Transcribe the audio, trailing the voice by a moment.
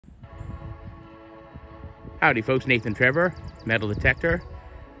Howdy folks, Nathan Trevor, metal detector,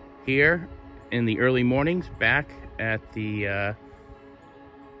 here in the early mornings back at the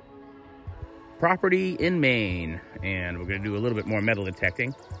property in Maine. And we're going to do a little bit more metal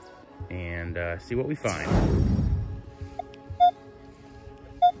detecting and see what we find.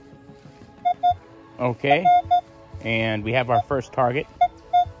 Okay, and we have our first target.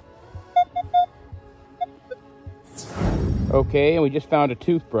 Okay, and we just found a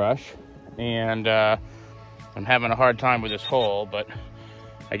toothbrush, and I'm having a hard time with this hole, but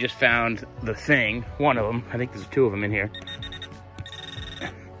I just found the thing, one of them. I think there's two of them in here.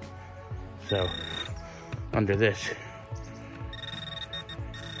 So, under this.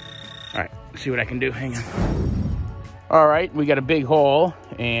 All right, let's see what I can do, hang on. All right, we got a big hole,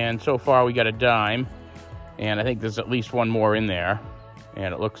 and so far we got a dime, and I think there's at least one more in there,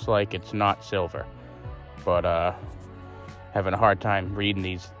 and it looks like it's not silver, but having a hard time reading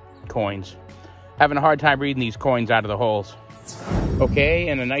these coins. Having a hard time reading these coins out of the holes. Okay,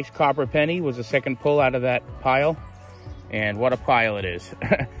 and a nice copper penny was the second pull out of that pile. And what a pile it is.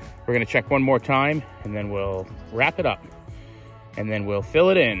 We're gonna check one more time and then we'll wrap it up. And then we'll fill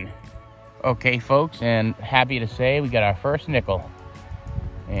it in. Okay, folks, and happy to say we got our first nickel.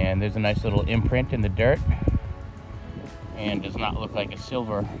 And there's a nice little imprint in the dirt. And does not look like a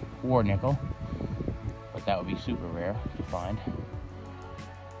silver war nickel. But that would be super rare to find.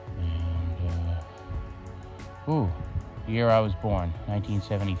 Ooh, the year I was born,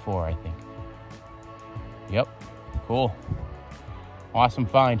 1974, I think. Yep, cool. Awesome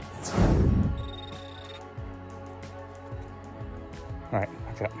find. All right,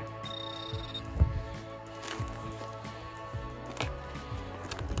 watch out.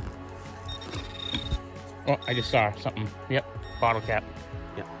 Oh, I just saw something. Yep, bottle cap.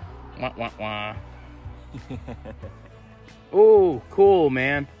 Yep. Wah, wah, wah. Ooh, cool,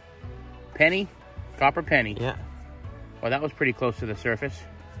 man. Penny. Copper penny. Yeah. Well, that was pretty close to the surface.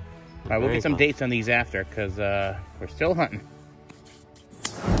 All right, we'll get some dates on these after, because we're still hunting.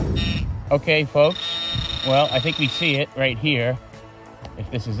 Okay, folks. Well, I think we see it right here.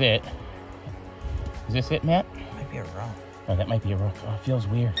 If this is it. Is this it, Matt? Might be a rock. Oh, that might be a rock. Oh, it feels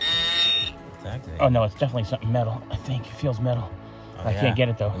weird. Exactly. Oh, no, it's definitely something metal. I think it feels metal. Oh, I can't get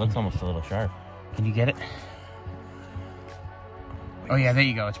it, though. It looks almost a little sharp. Can you get it? Oh, yeah, there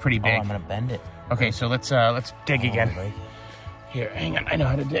you go. It's pretty big. Oh, I'm going to bend it. Okay, so let's dig again. Right. Here, hang on. I know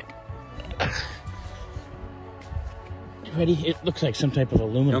how to dig. You ready? It looks like some type of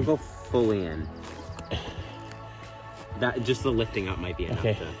aluminum. Don't go fully in. That just the lifting up might be enough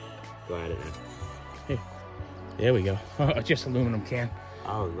to go at it now. Here. There we go. Oh, it's just aluminum can.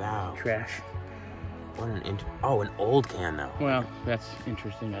 Oh, wow. Trash. What an an old can though. Well, that's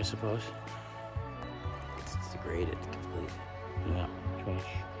interesting, I suppose. It's degraded completely. Yeah, trash.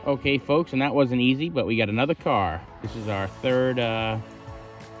 Okay, folks, and that wasn't easy, but we got another car. This is our third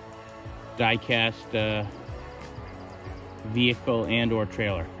die-cast vehicle and or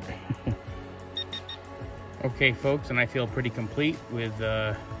trailer. Okay, folks, and I feel pretty complete with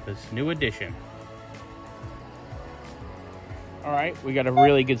this new addition. All right, we got a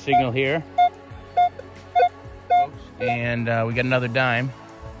really good signal here, folks, and we got another dime,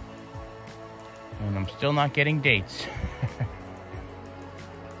 and I'm still not getting dates.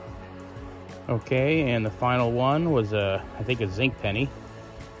 Okay, and the final one was I think a zinc penny.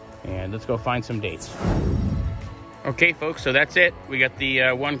 And let's go find some dates. Okay, folks, so that's it. We got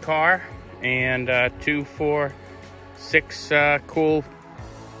the one car and 2, 4, 6 cool.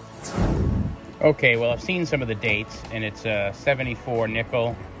 Okay, well, I've seen some of the dates, and it's 74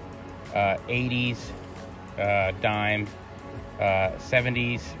 nickel, 80s dime,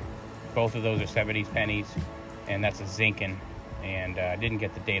 70s. Both of those are 70s pennies, and that's a zinkin. And I didn't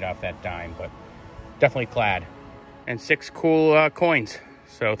get the date off that dime, but definitely clad. And 6 cool coins.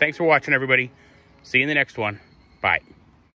 So thanks for watching, everybody. See you in the next one. Bye.